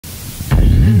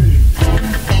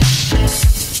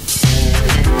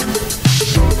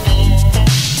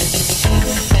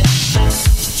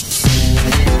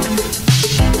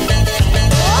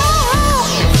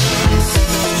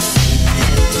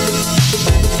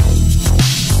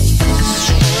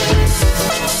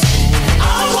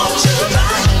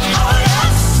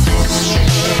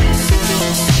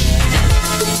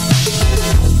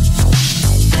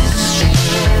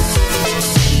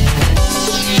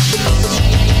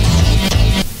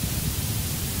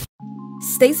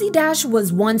Stacey Dash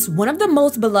was once one of the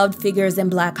most beloved figures in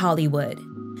Black Hollywood,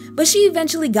 but she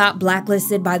eventually got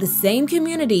blacklisted by the same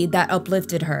community that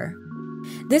uplifted her.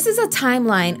 This is a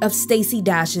timeline of Stacey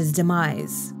Dash's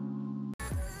demise.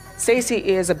 Stacey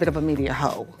is a bit of a media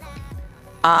hoe.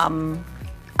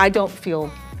 I don't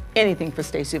feel anything for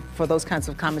Stacey for those kinds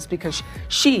of comments because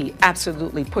she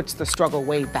absolutely puts the struggle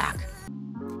way back.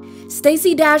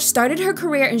 Stacey Dash started her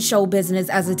career in show business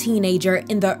as a teenager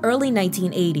in the early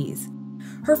 1980s.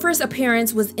 Her first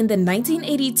appearance was in the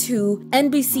 1982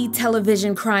 NBC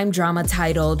television crime drama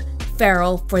titled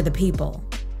Feral for the People.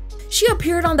 She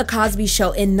appeared on The Cosby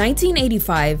Show in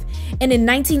 1985 and in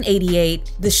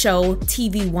 1988, the show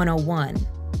TV 101.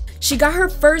 She got her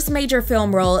first major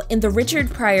film role in the Richard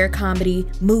Pryor comedy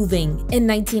Moving in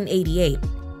 1988.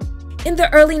 In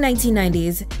the early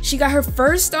 1990s, she got her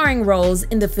first starring roles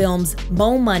in the films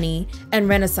Mo Money and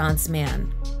Renaissance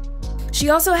Man. She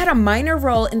also had a minor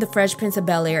role in The Fresh Prince of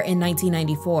Bel-Air in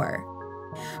 1994.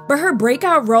 But her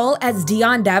breakout role as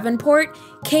Dion Davenport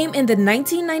came in the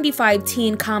 1995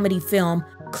 teen comedy film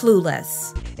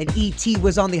Clueless. And E.T.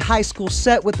 was on the high school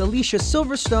set with Alicia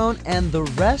Silverstone and the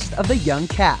rest of the young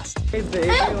cast. Hey, baby,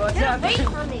 what's up? Wait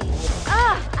for me.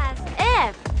 As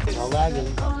if. No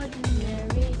lagging.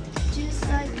 Ordinary, just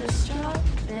like a strawberry.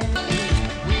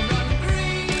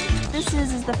 This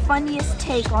is the funniest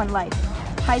take on life.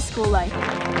 High school life.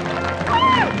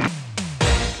 I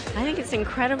think it's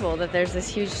incredible that there's this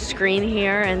huge screen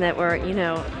here and that we're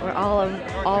all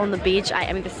on the beach.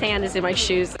 I mean, the sand is in my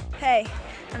shoes. Hey,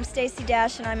 I'm Stacey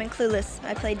Dash and I'm in Clueless.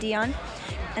 I play Dion,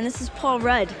 and this is Paul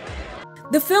Rudd.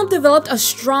 The film developed a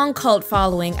strong cult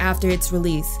following after its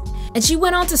release, and she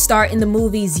went on to star in the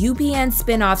movie's UPN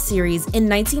spin-off series in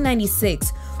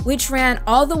 1996, which ran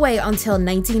all the way until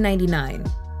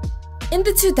 1999. In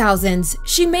the 2000s,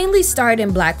 she mainly starred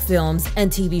in Black films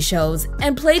and TV shows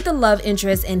and played the love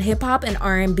interest in hip-hop and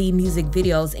R&B music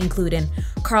videos, including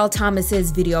Carl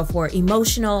Thomas's video for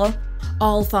Emotional,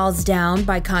 All Falls Down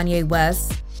by Kanye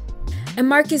West, and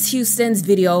Marcus Houston's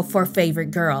video for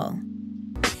Favorite Girl.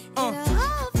 And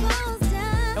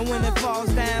when it falls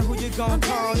down, who you gonna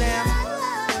call now?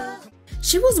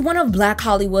 She was one of Black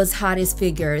Hollywood's hottest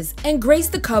figures and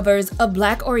graced the covers of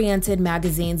Black-oriented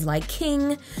magazines like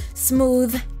King,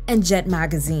 Smooth, and Jet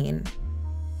magazine.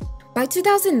 By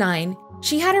 2009,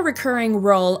 she had a recurring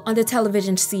role on the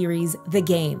television series The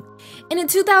Game, and in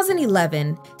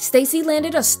 2011, Stacey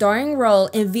landed a starring role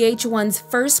in VH1's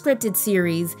first scripted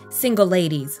series, Single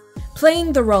Ladies,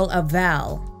 playing the role of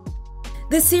Val.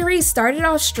 The series started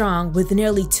off strong with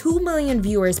nearly 2 million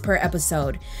viewers per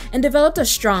episode and developed a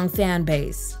strong fan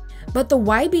base. But the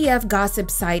YBF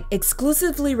gossip site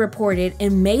exclusively reported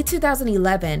in May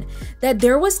 2011 that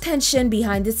there was tension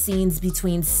behind the scenes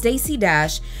between Stacey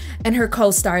Dash and her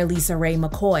co-star Lisa Ray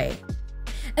McCoy.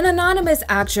 An anonymous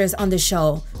actress on the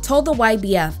show told the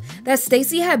YBF that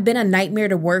Stacey had been a nightmare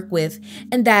to work with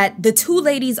and that the two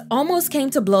ladies almost came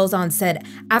to blows on set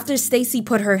after Stacey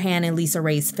put her hand in Lisa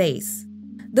Ray's face.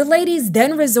 The ladies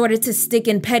then resorted to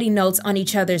sticking petty notes on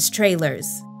each other's trailers.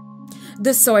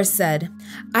 The source said,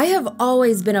 "I have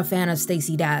always been a fan of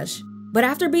Stacey Dash, but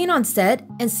after being on set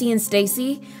and seeing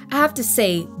Stacey, I have to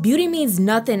say beauty means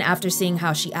nothing after seeing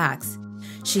how she acts.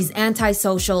 She's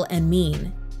antisocial and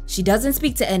mean. She doesn't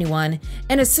speak to anyone,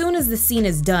 and as soon as the scene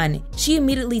is done, she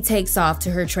immediately takes off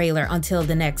to her trailer until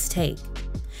the next take.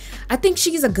 I think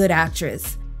she's a good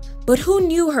actress, but who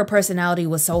knew her personality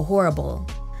was so horrible?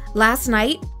 Last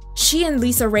night, she and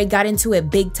Lisa Ray got into it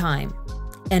big time."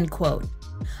 End quote.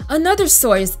 Another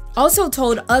source also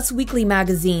told Us Weekly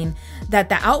magazine that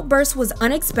the outburst was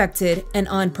unexpected and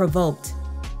unprovoked.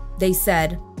 They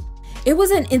said, "It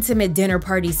was an intimate dinner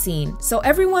party scene, so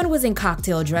everyone was in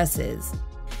cocktail dresses.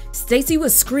 Stacey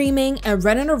was screaming and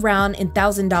running around in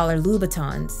 $1,000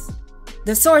 Louboutins."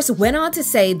 The source went on to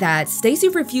say that Stacey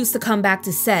refused to come back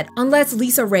to set unless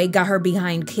Lisa Ray got her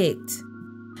behind kicked.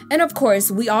 And of course,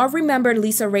 we all remember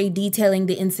Lisa Ray detailing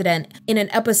the incident in an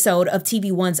episode of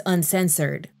TV1's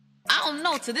Uncensored. I don't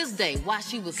know to this day why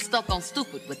she was stuck on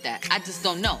stupid with that. I just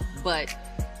don't know. But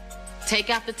take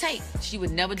after take, she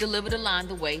would never deliver the line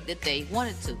the way that they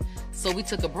wanted to. So we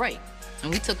took a break.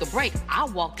 And we took a break. I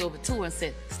walked over to her and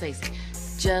said, "Stacey,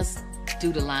 just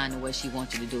do the line the way she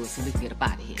wants you to do it so we can get up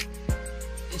out of here."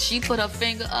 And she put her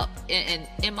finger up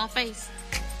in my face.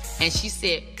 And she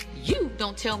said, "You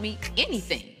don't tell me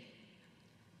anything."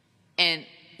 And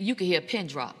you could hear a pin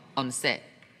drop on the set.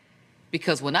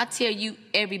 Because when I tell you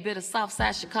every bit of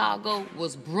Southside Chicago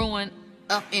was brewing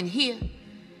up in here,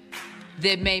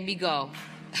 that made me go,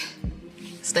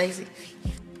 "Stacey,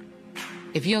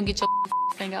 if you don't get your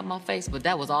finger out my face, but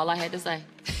that was all I had to say.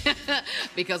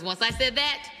 Because once I said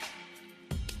that,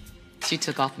 she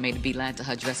took off and made a beeline to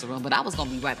her dressing room, but I was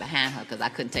gonna be right behind her because I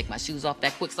couldn't take my shoes off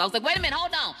that quick. So I was like, wait a minute,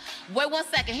 hold on. Wait 1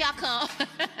 second, here I come.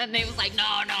 And they was like, no.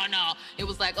 It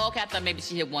was like, okay, I thought maybe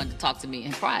she had wanted to talk to me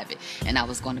in private, and I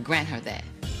was gonna grant her that.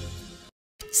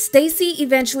 STACEY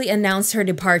eventually announced her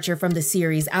departure from the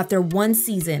series after 1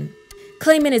 season,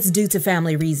 claiming it's due to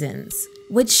family reasons,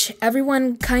 which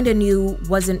everyone kinda knew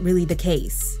wasn't really the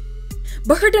case.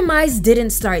 But her demise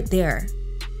didn't start there.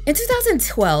 In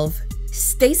 2012,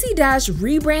 STACEY Dash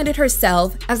rebranded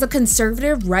herself as a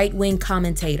conservative right-wing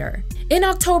commentator. In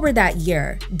October that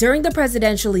year, during the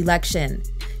presidential election,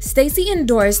 STACEY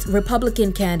endorsed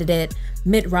Republican candidate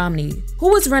Mitt Romney, who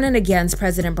was running against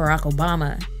President Barack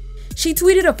Obama. She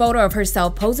tweeted a photo of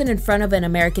herself posing in front of an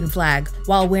American flag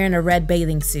while wearing a red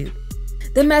bathing suit.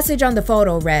 The message on the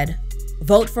photo read,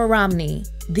 "Vote for Romney,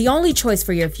 the only choice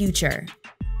for your future."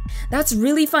 That's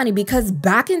really funny because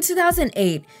back in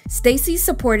 2008, STACEY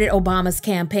supported Obama's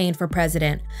campaign for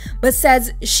president, but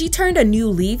says she turned a new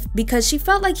leaf because she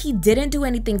felt like he didn't do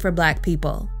anything for Black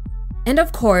people. And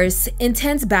of course,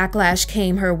 intense backlash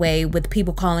came her way with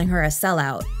people calling her a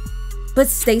sellout. But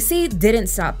STACEY didn't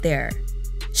stop there.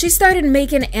 She started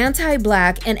making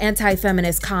anti-Black and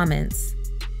anti-feminist comments.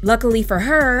 Luckily for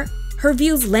her, her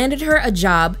views landed her a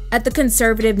job at the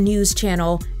conservative news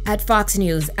channel at Fox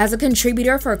News as a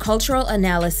contributor for cultural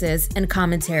analysis and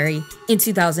commentary in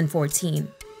 2014.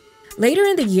 Later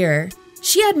in the year,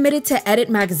 she admitted to Edit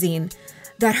magazine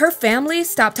that her family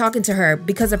stopped talking to her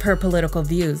because of her political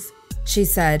views. She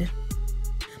said,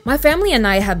 "My family and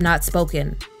I have not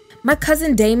spoken. My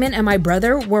cousin Damon and my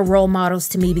brother were role models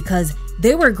to me because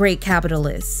they were great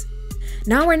capitalists.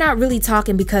 Now we're not really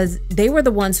talking because they were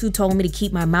the ones who told me to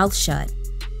keep my mouth shut."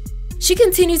 She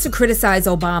continues to criticize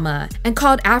Obama and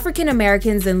called African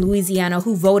Americans in Louisiana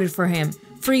who voted for him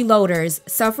freeloaders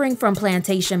suffering from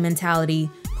plantation mentality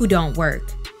who don't work.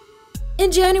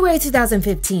 In January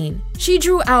 2015, she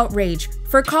drew outrage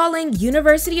for calling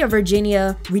University of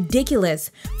Virginia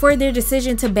ridiculous for their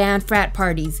decision to ban frat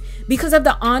parties because of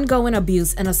the ongoing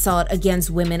abuse and assault against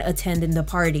women attending the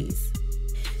parties.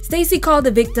 STACEY called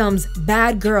the victims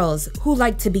bad girls who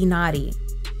like to be naughty.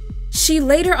 She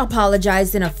later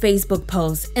apologized in a Facebook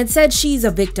post and said she's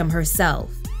a victim herself.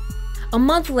 A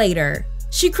month later,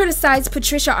 she criticized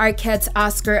Patricia Arquette's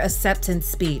Oscar acceptance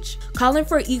speech, calling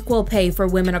for equal pay for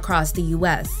women across the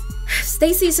US.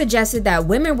 STACEY suggested that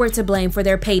women were to blame for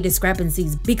their pay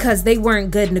discrepancies because they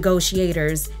weren't good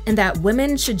negotiators and that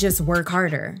women should just work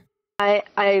harder.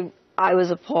 I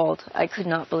was appalled. I could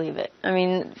not believe it. I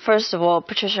mean, first of all,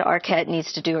 Patricia Arquette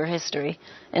needs to do her history.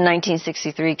 In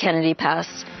 1963, Kennedy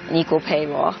passed an equal pay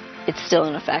law. It's still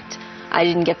in effect. I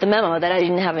didn't get the memo that I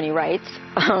didn't have any rights.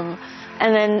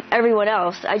 And then everyone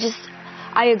else,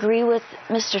 I agree with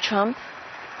Mr. Trump.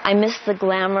 I miss the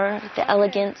glamour, the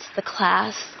elegance, the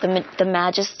class, the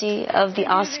majesty of the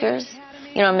Oscars.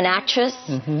 You know, I'm an actress.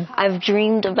 I've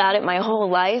dreamed about it my whole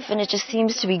life, and it just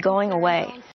seems to be going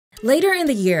away. Later in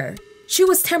the year, she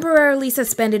was temporarily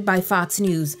suspended by Fox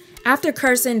News after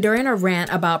cursing during a rant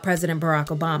about President Barack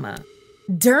Obama.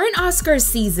 During Oscars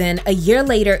season, a year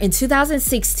later in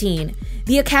 2016,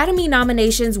 the Academy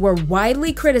nominations were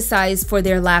widely criticized for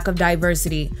their lack of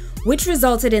diversity, which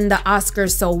resulted in the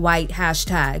Oscars So White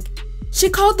hashtag. She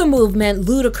called the movement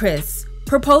ludicrous,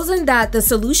 proposing that the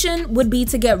solution would be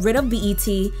to get rid of BET,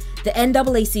 the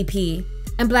NAACP,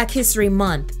 and Black History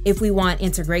Month if we want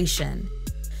integration.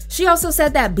 She also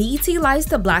said that BET lies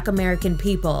to Black American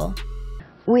people.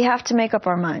 We have to make up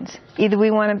our minds. Either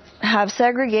we want to have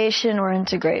segregation or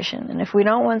integration. And if we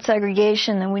don't want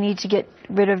segregation, then we need to get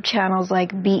rid of channels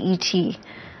like BET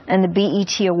and the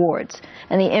BET Awards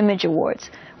and the Image Awards,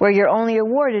 where you're only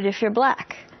awarded if you're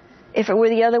Black. If it were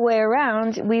the other way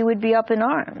around, we would be up in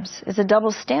arms. It's a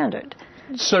double standard.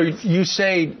 So you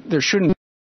say there shouldn't be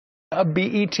a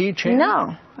BET channel?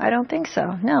 No, I don't think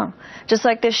so, no. Just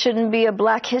like there shouldn't be a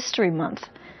Black History Month.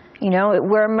 You know,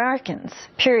 we're Americans,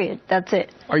 period. That's it.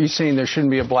 Are you saying there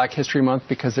shouldn't be a Black History Month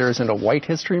because there isn't a White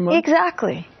History Month?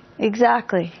 Exactly.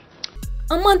 Exactly.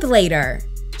 A month later,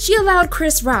 she allowed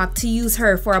Chris Rock to use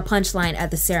her for a punchline at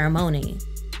the ceremony.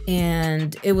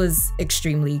 And it was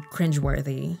extremely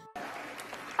cringeworthy.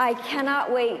 I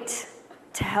cannot wait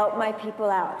to help my people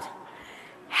out.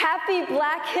 Happy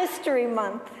Black History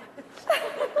Month.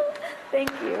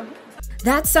 Thank you.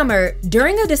 That summer,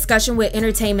 during a discussion with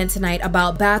Entertainment Tonight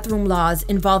about bathroom laws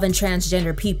involving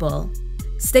transgender people,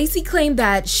 STACEY claimed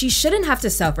that she shouldn't have to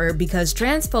suffer because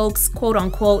trans folks, quote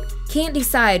unquote, can't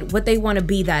decide what they want to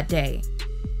be that day.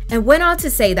 and went on to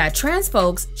say that trans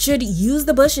folks should use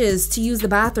the bushes to use the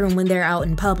bathroom when they're out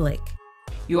in public.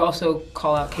 You also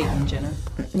call out Caitlyn Jenner.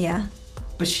 Yeah.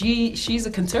 But she's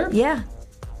a conservative. Yeah.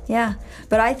 Yeah.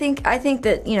 But I think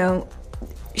that, you know,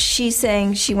 she's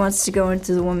saying she wants to go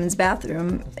into the women's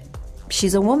bathroom.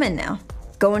 She's a woman now.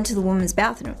 Go into the women's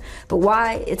bathroom. But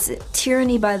why? It's a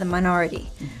tyranny by the minority.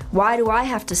 Why do I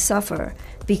have to suffer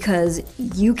because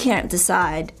you can't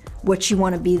decide what you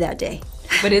want to be that day?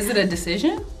 But is it a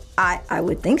decision? I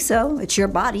would think so. It's your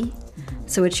body,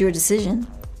 so it's your decision,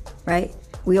 right?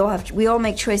 We all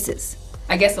make choices.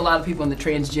 I guess a lot of people in the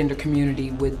transgender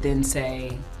community would then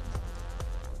say,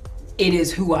 it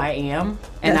is who I am,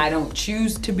 and I don't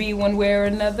choose to be one way or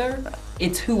another.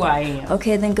 It's who I am.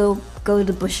 Okay, then go to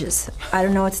the bushes. I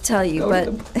don't know what to tell you,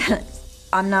 but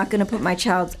I'm not gonna put my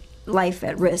child's life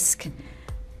at risk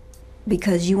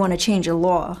because you wanna change a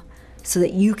law so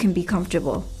that you can be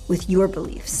comfortable with your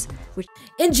beliefs.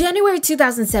 In January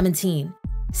 2017,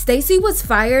 STACEY was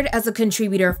fired as a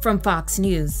contributor from Fox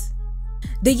News.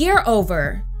 The year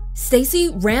over, STACEY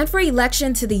ran for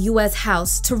election to the U.S.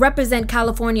 House to represent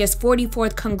California's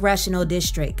 44th Congressional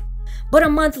District. But a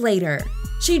month later,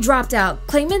 she dropped out,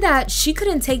 claiming that she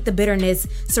couldn't take the bitterness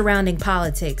surrounding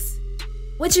politics,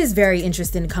 which is very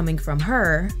interesting coming from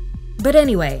her. But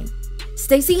anyway,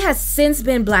 STACEY has since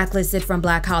been blacklisted from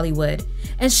Black Hollywood,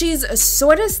 and she's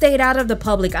sort of stayed out of the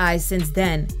public eye since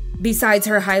then, besides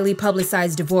her highly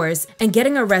publicized divorce and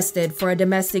getting arrested for a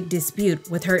domestic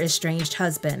dispute with her estranged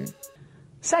husband.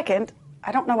 Second,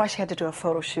 I don't know why she had to do a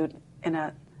photo shoot in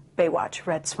a Baywatch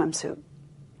red swimsuit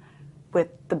with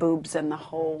the boobs and the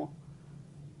whole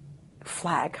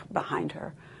flag behind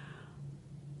her.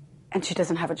 And she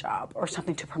doesn't have a job or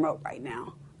something to promote right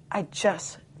now. I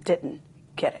just didn't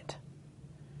get it.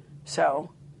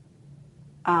 So,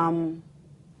 to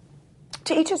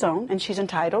each his own, and she's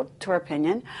entitled to her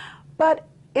opinion, but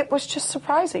it was just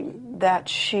surprising that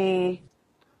she...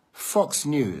 Fox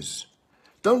News,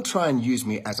 don't try and use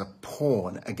me as a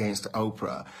pawn against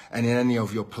Oprah and in any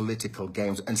of your political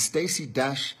games. And Stacey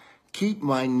Dash, keep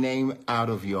my name out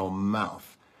of your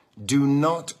mouth. Do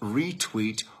not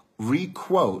retweet,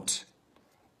 requote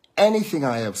anything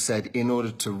I have said in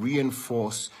order to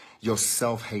reinforce your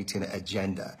self-hating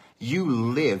agenda. You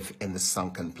live in the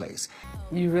sunken place.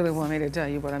 You really want me to tell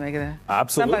you what I make of that?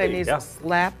 Absolutely. Somebody needs to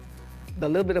slap the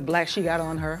little bit of black she got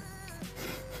on her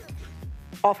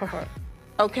off of her.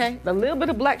 Okay? The little bit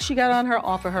of black she got on her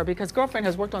off of her, because Girlfriend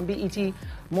has worked on BET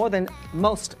more than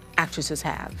most actresses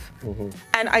have.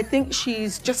 And I think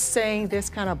she's just saying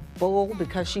this kind of bull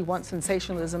because she wants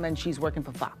sensationalism and she's working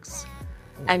for Fox.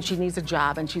 And she needs a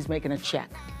job and she's making a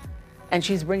check. And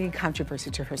she's bringing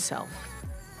controversy to herself.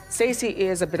 Stacey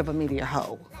is a bit of a media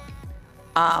hoe.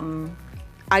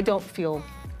 I don't feel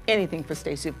anything for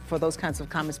Stacey for those kinds of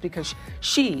comments because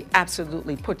she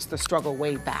absolutely puts the struggle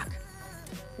way back.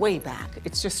 Way back.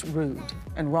 It's just rude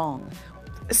and wrong.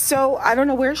 So I don't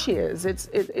know where she is.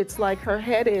 It's like her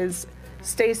head is,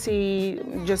 Stacey,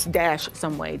 just dash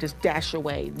some way, just dash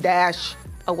away,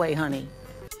 honey.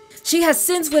 She has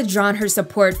since withdrawn her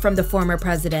support from the former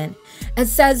president and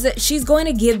says that she's going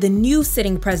to give the new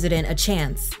sitting president a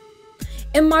chance.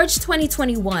 In March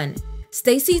 2021,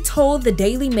 Stacey told the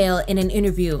Daily Mail in an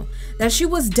interview that she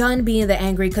was done being the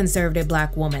angry conservative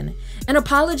black woman and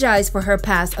apologized for her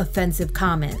past offensive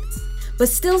comments, but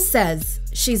still says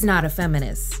she's not a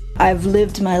feminist. I've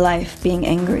lived my life being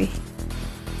angry.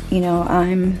 You know,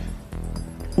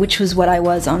 which was what I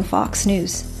was on Fox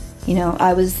News. You know,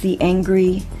 I was the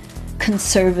angry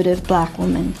conservative black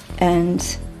woman,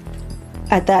 and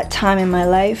at that time in my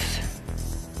life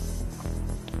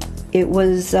it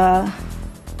was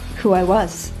who I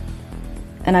was.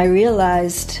 And I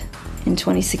realized in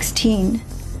 2016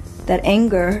 that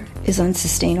anger is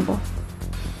unsustainable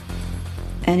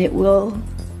and it will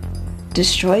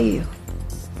destroy you.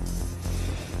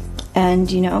 And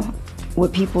you know,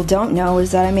 what people don't know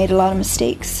is that I made a lot of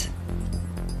mistakes,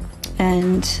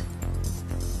 and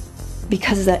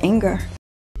because of that anger.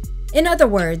 In other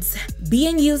words,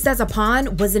 being used as a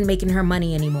pawn wasn't making her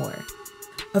money anymore.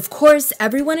 Of course,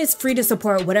 everyone is free to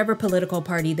support whatever political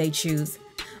party they choose,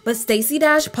 but Stacey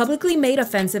Dash publicly made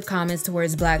offensive comments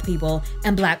towards black people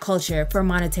and black culture for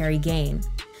monetary gain.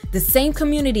 The same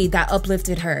community that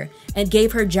uplifted her and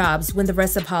gave her jobs when the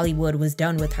rest of Hollywood was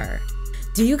done with her.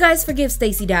 Do you guys forgive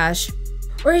Stacey Dash?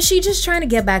 Or is she just trying to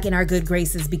get back in our good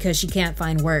graces because she can't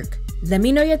find work? Let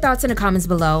me know your thoughts in the comments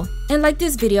below, and like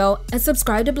this video and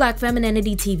subscribe to Black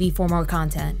Femininity TV for more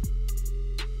content.